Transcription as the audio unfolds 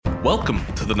Welcome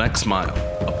to The Next Mile,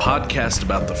 a podcast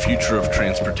about the future of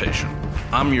transportation.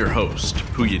 I'm your host,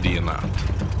 Huya Dianat.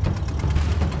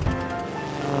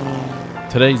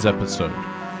 Today's episode,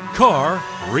 Car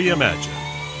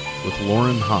Reimagined, with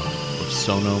Laurin Hahn of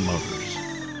Sono Motors.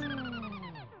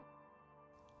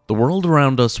 The world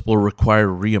around us will require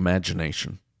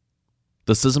reimagination.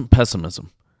 This isn't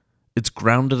pessimism. It's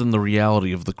grounded in the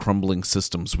reality of the crumbling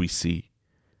systems we see.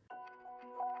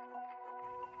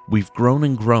 We've grown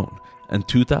and grown, and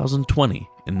 2020,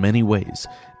 in many ways,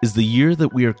 is the year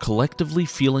that we are collectively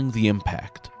feeling the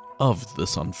impact of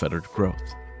this unfettered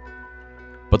growth.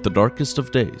 But the darkest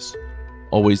of days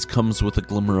always comes with a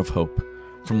glimmer of hope.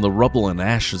 From the rubble and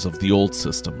ashes of the old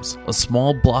systems, a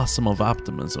small blossom of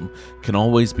optimism can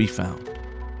always be found.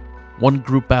 One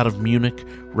group out of Munich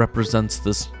represents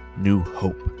this new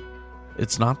hope.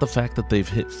 It's not the fact that they've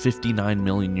hit 59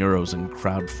 million euros in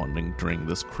crowdfunding during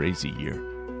this crazy year.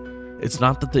 It's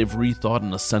not that they've rethought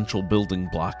an essential building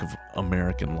block of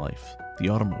American life, the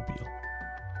automobile.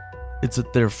 It's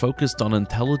that they're focused on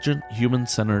intelligent,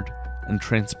 human-centered, and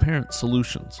transparent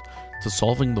solutions to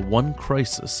solving the one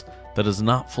crisis that has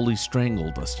not fully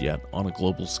strangled us yet on a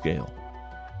global scale: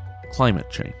 climate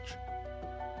change.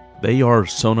 They are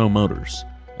Sono Motors,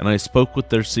 and I spoke with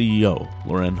their CEO,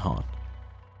 Laurin Hahn.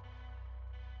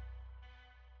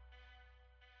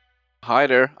 Hi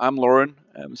there, I'm Laurin.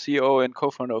 I'm CEO and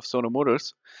co-founder of Sono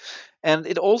Motors. And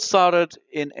it all started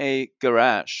in a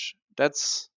garage.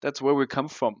 That's where we come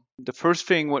from. The first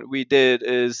thing what we did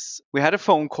is we had a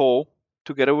phone call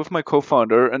together with my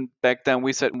co-founder, and back then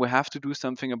we said we have to do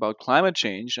something about climate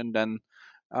change. And then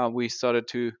we started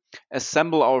to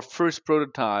assemble our first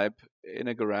prototype in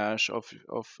a garage of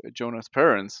Jonah's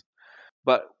parents.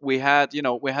 But we had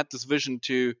this vision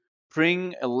to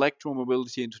bring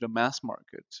electromobility into the mass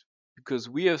market. Because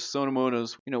we as Sono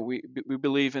Motors, we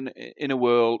believe in a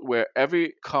world where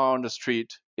every car on the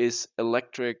street is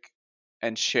electric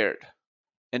and shared.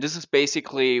 And this is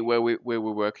basically where we're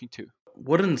working to.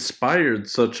 What inspired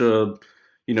such a,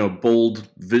 bold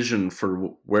vision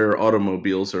for where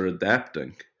automobiles are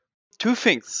adapting? Two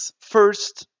things.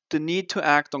 First, the need to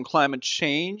act on climate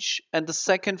change. And the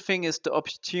second thing is the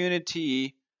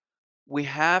opportunity we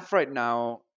have right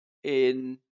now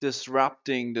in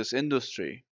disrupting this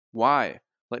industry. Why?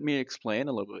 Let me explain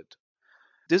a little bit.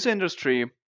 This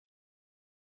industry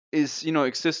is,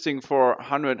 existing for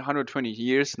 120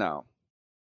 years now.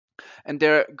 And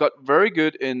they got very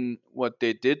good in what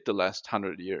they did the last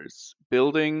 100 years,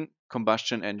 building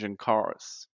combustion engine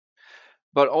cars.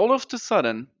 But all of a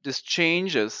sudden, this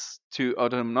changes to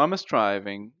autonomous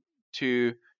driving,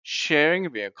 to sharing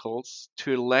vehicles,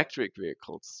 to electric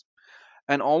vehicles.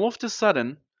 And all of a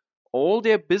sudden, all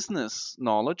their business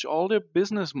knowledge, all their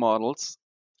business models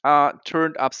are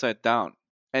turned upside down.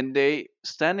 And they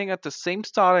standing at the same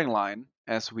starting line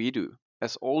as we do,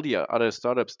 as all the other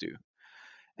startups do.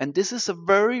 And this is a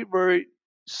very, very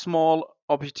small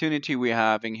opportunity we're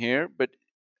having here, but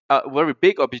a very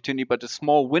big opportunity, but a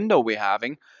small window we're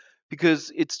having,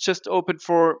 because it's just open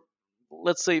for,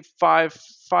 let's say, five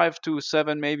to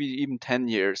 7, maybe even 10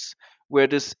 years, where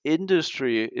this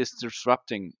industry is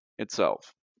disrupting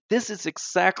itself. This is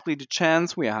exactly the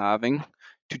chance we're having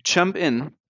to jump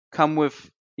in, come with,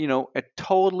 a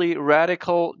totally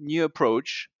radical new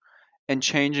approach and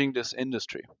changing this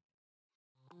industry.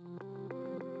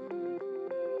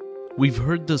 We've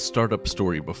heard this startup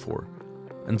story before,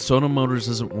 and Sono Motors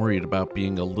isn't worried about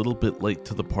being a little bit late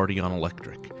to the party on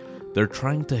electric. They're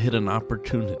trying to hit an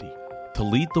opportunity to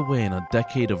lead the way in a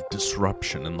decade of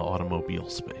disruption in the automobile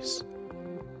space.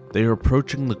 They are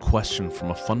approaching the question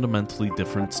from a fundamentally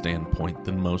different standpoint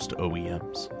than most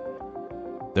OEMs.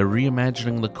 They're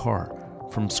reimagining the car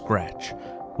from scratch,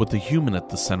 with the human at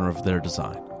the center of their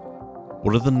design.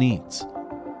 What are the needs,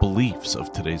 beliefs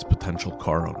of today's potential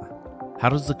car owner? How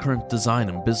does the current design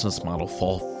and business model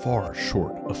fall far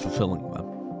short of fulfilling them?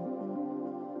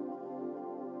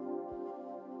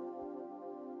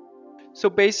 So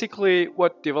basically,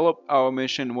 what developed our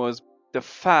mission was the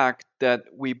fact that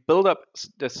we build up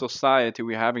the society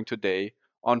we're having today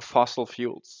on fossil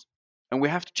fuels. And we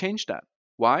have to change that.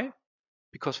 Why?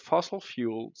 Because fossil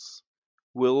fuels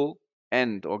will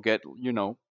end or get,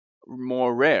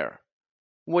 more rare.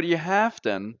 What you have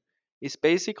then is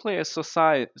basically a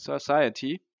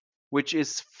society which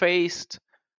is faced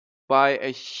by a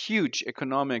huge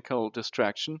economical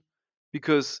distraction,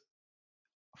 because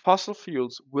fossil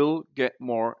fuels will get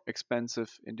more expensive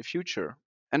in the future.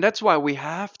 And that's why we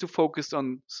have to focus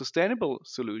on sustainable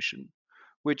solutions,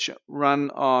 which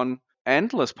run on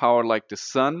endless power like the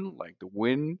sun, like the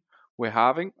wind we're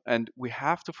having, and we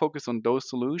have to focus on those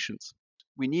solutions.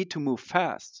 We need to move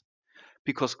fast.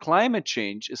 because climate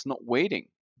change is not waiting.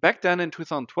 Back then in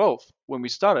 2012, when we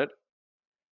started,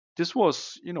 this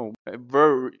was, a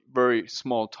very, very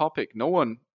small topic. No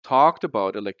one talked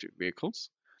about electric vehicles.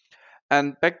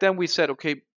 And back then we said,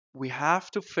 okay, we have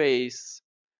to face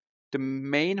the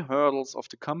main hurdles of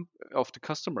the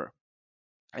customer.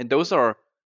 And those are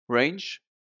range,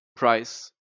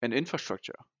 price, and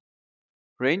infrastructure.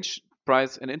 Range,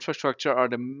 price, and infrastructure are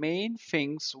the main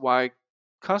things why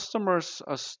customers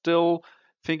are still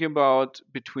thinking about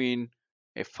between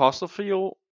a fossil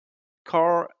fuel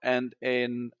car and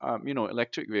an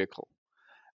electric vehicle.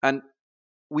 And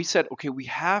we said, okay, we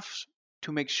have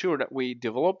to make sure that we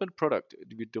develop a product,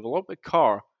 we develop a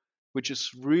car which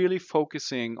is really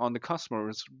focusing on the customer,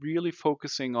 is really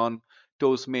focusing on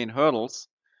those main hurdles,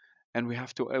 and we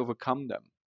have to overcome them.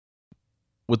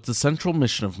 With the central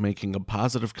mission of making a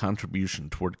positive contribution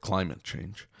toward climate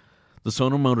change, the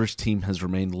Sono Motors team has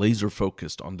remained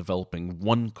laser-focused on developing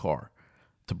one car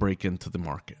to break into the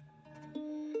market.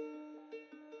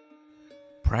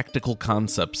 Practical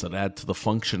concepts that add to the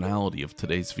functionality of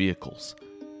today's vehicles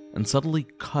and subtly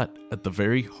cut at the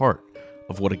very heart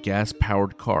of what a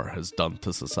gas-powered car has done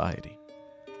to society.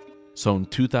 So in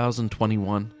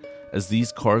 2021, as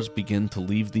these cars begin to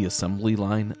leave the assembly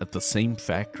line at the same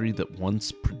factory that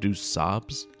once produced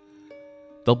Saabs,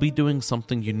 they'll be doing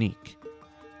something unique,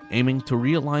 aiming to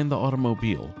realign the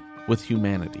automobile with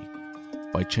humanity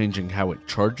by changing how it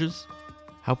charges,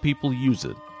 how people use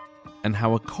it, and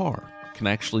how a car can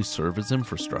actually serve as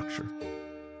infrastructure.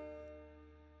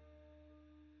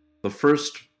 The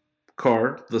first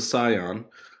car, the Scion,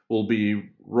 will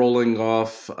be rolling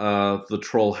off the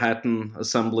Trollhättan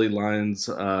assembly lines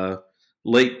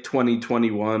late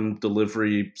 2021,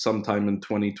 delivery sometime in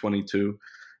 2022.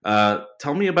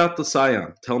 Tell me about the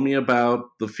Scion. Tell me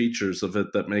about the features of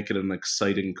it that make it an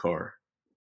exciting car.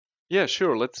 Yeah,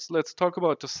 sure. Let's talk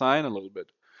about the Scion a little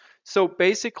bit. So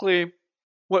basically,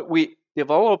 what we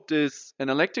developed is an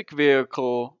electric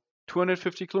vehicle,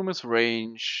 250 kilometers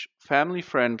range, family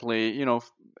friendly,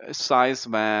 a size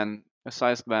van,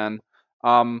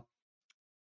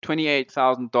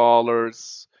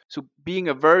 $28,000. So being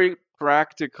a very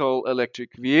practical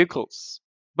electric vehicles.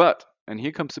 But, and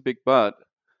here comes the big but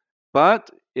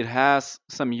it has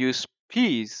some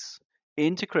USPs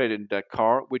integrated in that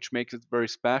car, which makes it very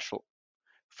special.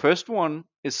 First one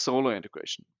is solar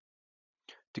integration.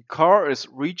 The car is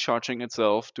recharging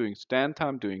itself during stand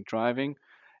time, during driving,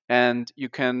 and you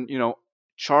can,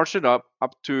 charge it up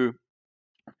to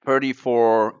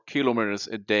 34 kilometers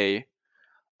a day,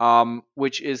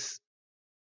 which is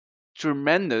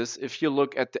tremendous if you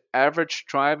look at the average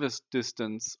driver's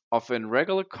distance of a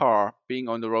regular car being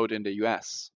on the road in the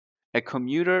US. A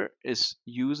commuter is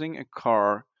using a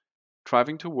car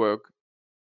driving to work,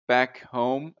 back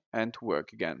home, and to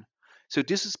work again. So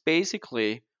this is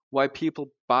basically why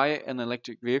people buy an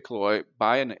electric vehicle or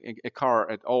buy a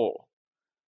car at all.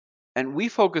 And we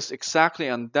focused exactly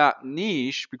on that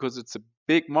niche because it's a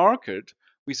big market.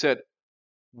 We said,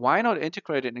 why not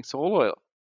integrate an solar oil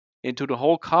into the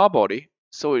whole car body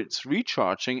so it's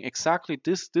recharging exactly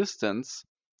this distance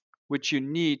which you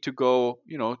need to go,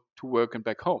 to work and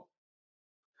back home.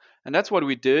 And that's what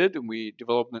we did. And we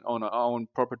developed it on our own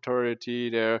proprietary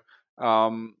there,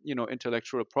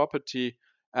 intellectual property,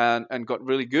 and got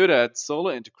really good at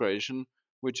solar integration,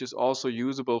 which is also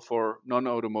usable for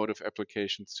non-automotive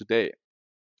applications today.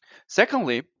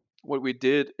 Secondly, what we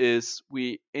did is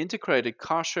we integrated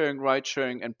car sharing, ride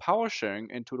sharing, and power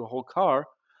sharing into the whole car.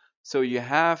 So you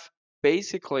have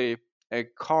basically a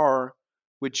car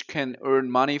which can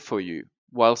earn money for you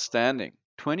while standing.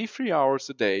 23 hours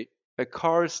a day, a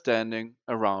car is standing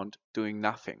around doing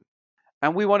nothing.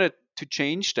 And we wanted to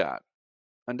change that.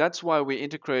 And that's why we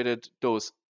integrated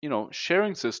those,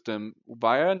 sharing system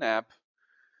via an app.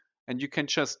 And you can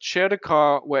just share the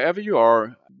car wherever you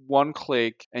are, one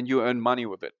click, and you earn money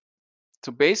with it.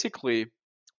 So basically,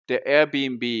 the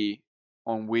Airbnb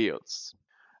on wheels.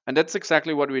 And that's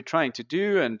exactly what we're trying to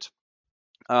do, and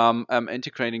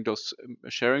integrating those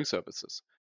sharing services.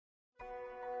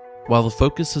 While the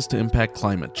focus is to impact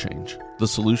climate change, the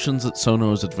solutions that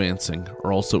Sono is advancing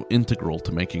are also integral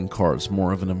to making cars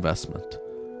more of an investment.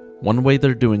 One way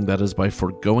they're doing that is by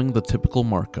foregoing the typical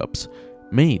markups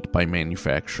made by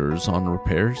manufacturers on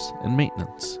repairs and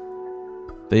maintenance.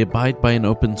 They abide by an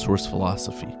open source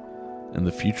philosophy, and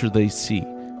the future they see,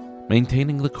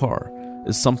 maintaining the car,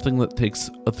 is something that takes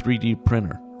a 3D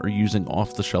printer or using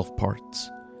off-the-shelf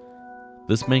parts.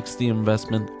 This makes the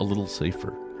investment a little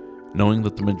safer, knowing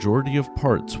that the majority of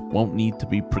parts won't need to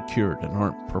be procured and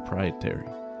aren't proprietary.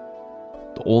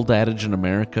 The old adage in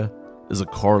America is a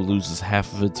car loses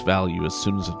half of its value as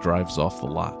soon as it drives off the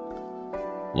lot.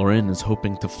 Laurin is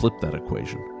hoping to flip that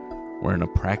equation, wherein a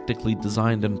practically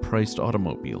designed and priced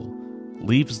automobile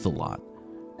leaves the lot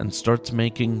and starts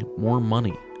making more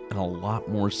money and a lot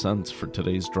more sense for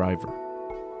today's driver.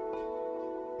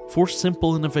 4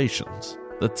 simple innovations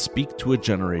that speak to a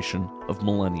generation of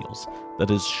millennials that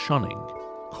is shunning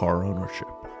car ownership.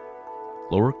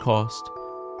 Lower cost,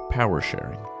 power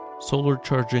sharing, solar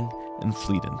charging, and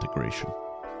fleet integration.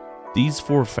 These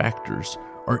 4 factors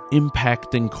are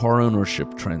impacting car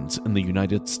ownership trends in the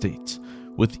United States,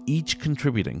 with each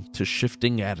contributing to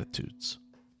shifting attitudes.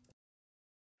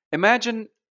 Imagine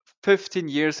 15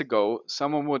 years ago,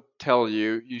 someone would tell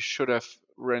you you should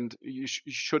rent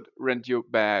your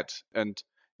bed and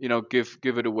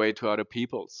give it away to other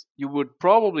peoples. You would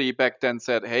probably back then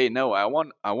said, "Hey, no, I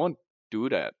won't do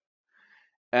that,"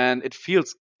 and it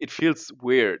feels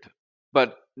weird.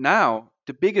 But now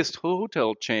the biggest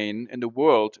hotel chain in the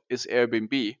world is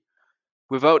Airbnb,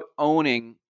 without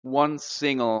owning one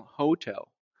single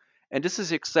hotel. And this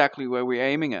is exactly where we're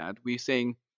aiming at. We're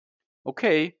saying,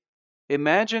 okay,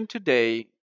 imagine today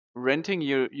renting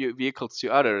your vehicles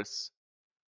to others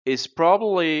is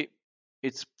probably,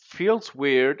 it feels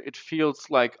weird. It feels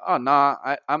like, oh nah,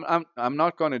 I'm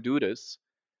not gonna do this.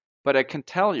 But I can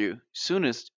tell you, soon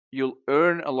as you'll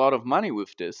earn a lot of money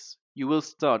with this, you will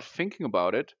start thinking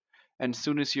about it. And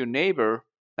soon as your neighbor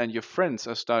and your friends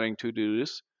are starting to do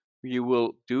this, you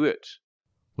will do it.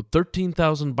 With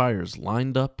 13,000 buyers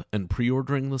lined up and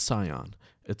pre-ordering the Scion,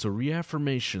 it's a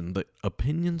reaffirmation that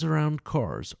opinions around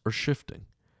cars are shifting.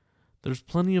 There's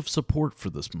plenty of support for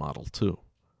this model, too.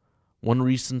 One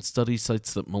recent study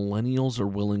cites that millennials are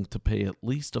willing to pay at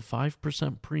least a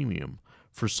 5% premium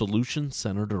for solutions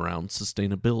centered around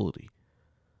sustainability.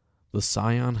 The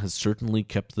Scion has certainly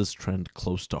kept this trend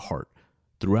close to heart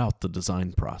throughout the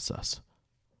design process.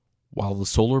 While the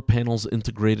solar panels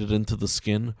integrated into the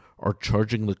skin are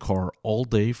charging the car all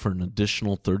day for an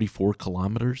additional 34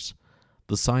 kilometers,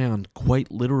 the Scion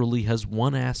quite literally has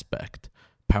one aspect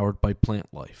powered by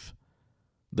plant life: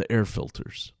 the air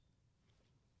filters.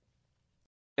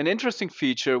 An interesting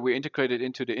feature we integrated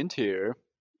into the interior,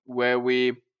 where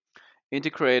we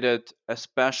integrated a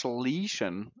special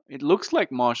lesion. It looks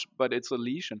like mosh, but it's a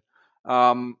lesion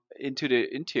into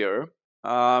the interior.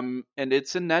 And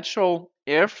it's a natural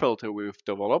air filter we've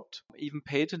developed, even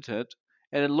patented,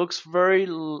 and it looks very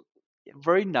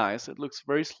nice. It looks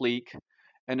very sleek,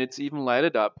 and it's even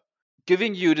lighted up,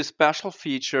 giving you the special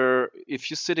feature. If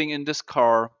you're sitting in this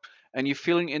car and you're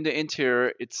feeling in the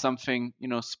interior, it's something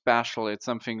special. It's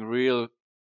something real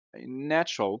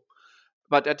natural,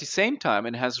 but at the same time,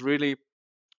 it has really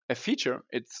a feature.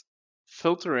 It's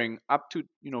filtering up to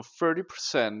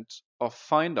 30% of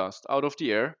fine dust out of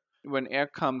the air when air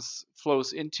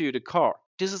flows into the car.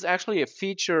 This is actually a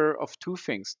feature of 2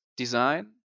 things: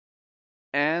 design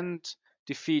and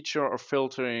the feature of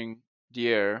filtering the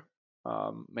air,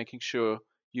 making sure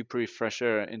you breathe fresh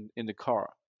air in the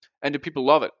car. And the people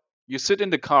love it. You sit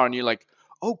in the car and you're like,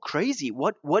 oh crazy,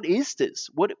 what is this?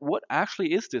 What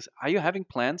actually is this? Are you having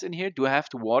plants in here? Do I have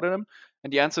to water them?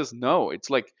 And the answer is no. It's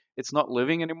like it's not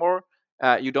living anymore.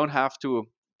 You don't have to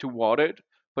water it,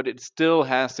 but it still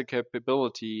has the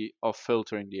capability of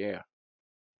filtering the air.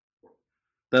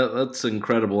 That's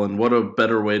incredible, and what a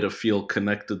better way to feel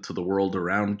connected to the world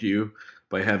around you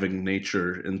by having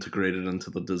nature integrated into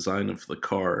the design of the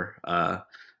car,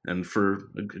 and for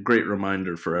a great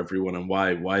reminder for everyone and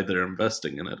why they're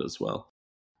investing in it as well.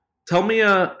 Tell me,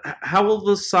 how will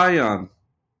the Scion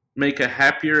make a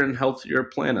happier and healthier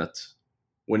planet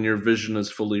when your vision is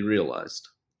fully realized?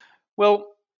 Well,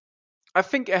 I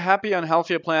think a happier and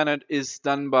healthier planet is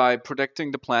done by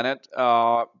protecting the planet,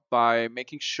 by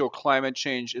making sure climate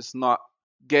change is not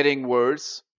getting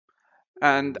worse.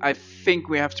 And I think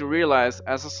we have to realize,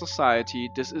 as a society,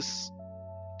 this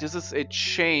is a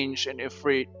change, and if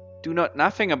we do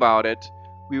nothing about it,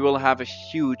 we will have a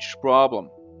huge problem.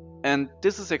 And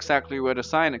this is exactly where the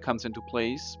Scion comes into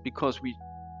place, because we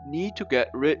need to get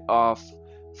rid of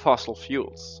fossil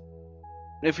fuels.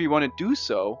 If we want to do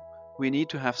so, we need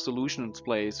to have solutions in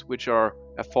place which are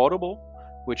affordable,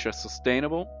 which are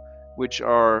sustainable, which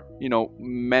are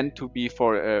meant to be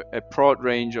for a broad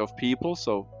range of people,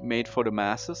 so made for the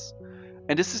masses.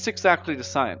 And this is exactly the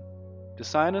Scion. The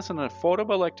Scion is an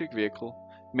affordable electric vehicle,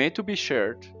 made to be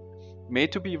shared,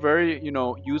 made to be very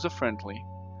user friendly,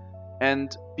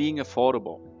 and being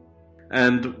affordable.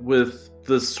 And with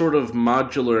this sort of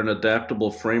modular and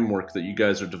adaptable framework that you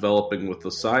guys are developing with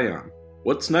the Scion,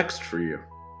 what's next for you?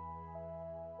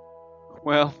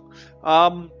 Well,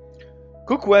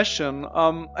 good question.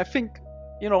 I think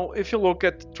if you look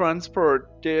at transport,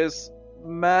 there's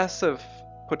massive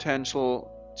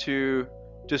potential to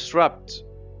disrupt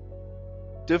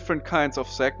different kinds of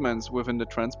segments within the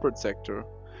transport sector.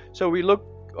 So we look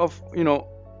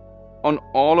on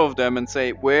all of them and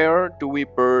say, where do we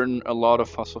burn a lot of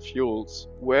fossil fuels?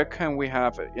 Where can we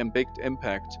have a big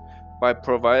impact by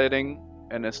providing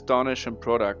an astonishing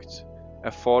product,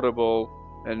 affordable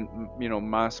and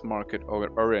mass market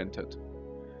oriented?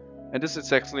 And this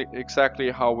is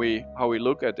exactly how we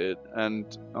look at it.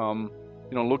 And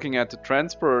looking at the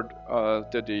transport,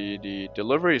 the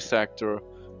delivery sector,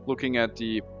 looking at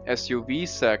the SUV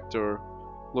sector,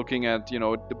 looking at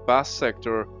the bus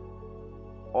sector,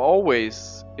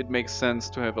 always it makes sense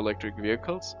to have electric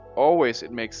vehicles. Always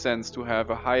it makes sense to have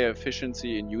a higher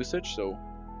efficiency in usage, so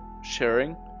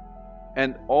sharing,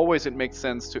 and always it makes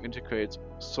sense to integrate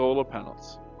solar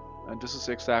panels. And this is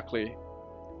exactly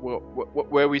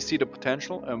where we see the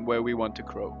potential and where we want to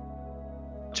grow.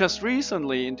 Just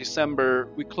recently in December,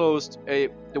 we closed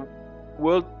the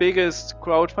world's biggest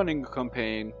crowdfunding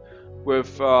campaign with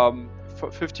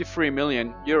 53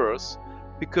 million euros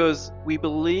because we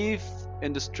believe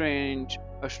in the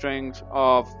strength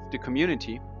of the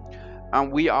community,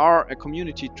 and we are a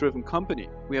community-driven company.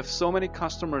 We have so many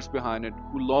customers behind it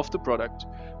who love the product,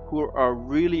 who are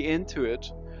really into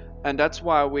it, and that's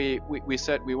why we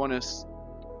said we want to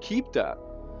keep that,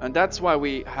 and that's why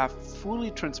we have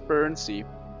fully transparency.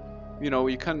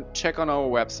 You can check on our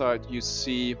website. You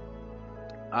see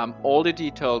all the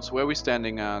details, where we're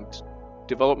standing at,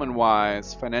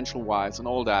 development-wise, financial-wise, and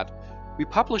all that. We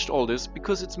published all this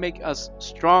because it's make us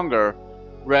stronger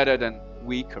rather than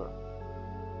weaker.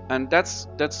 And that's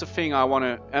the thing I want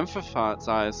to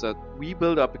emphasize, that we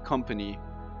build up a company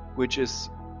which is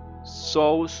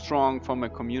so strong from a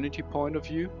community point of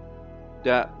view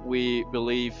that we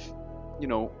believe,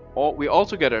 we all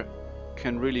together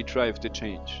can really drive the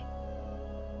change.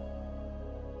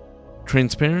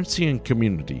 Transparency and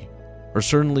community are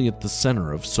certainly at the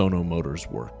center of Sono Motors'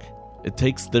 work. It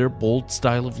takes their bold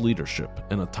style of leadership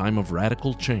in a time of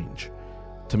radical change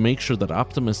to make sure that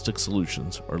optimistic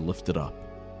solutions are lifted up.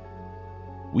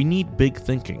 We need big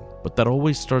thinking, but that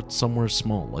always starts somewhere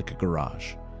small like a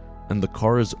garage, and the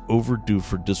car is overdue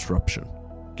for disruption,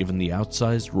 given the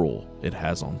outsized role it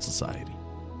has on society.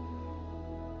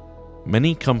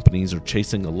 Many companies are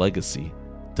chasing a legacy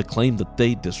to claim that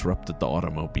they disrupted the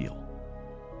automobile.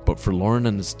 But for Laurin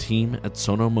and his team at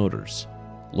Sono Motors,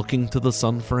 looking to the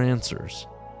sun for answers,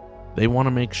 they want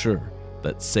to make sure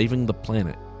that saving the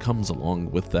planet comes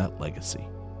along with that legacy.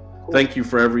 Thank you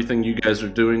for everything you guys are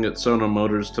doing at Sono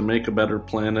Motors to make a better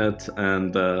planet,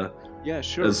 and yeah,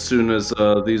 sure. As soon as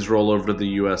these roll over to the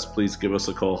US, please give us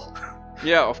a call.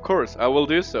 Yeah, of course, I will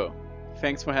do so.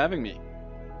 Thanks for having me.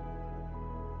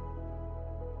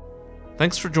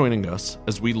 Thanks for joining us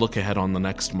as we look ahead on the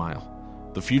next mile.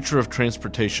 The future of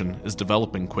transportation is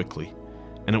developing quickly,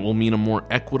 and it will mean a more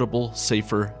equitable,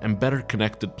 safer, and better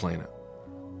connected planet.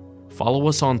 Follow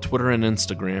us on Twitter and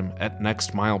Instagram at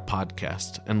Next Mile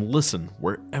Podcast, and listen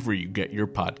wherever you get your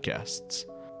podcasts.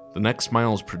 The Next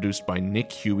Mile is produced by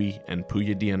Nick Huey and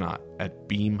Puya Dianat at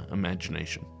Beam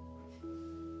Imagination.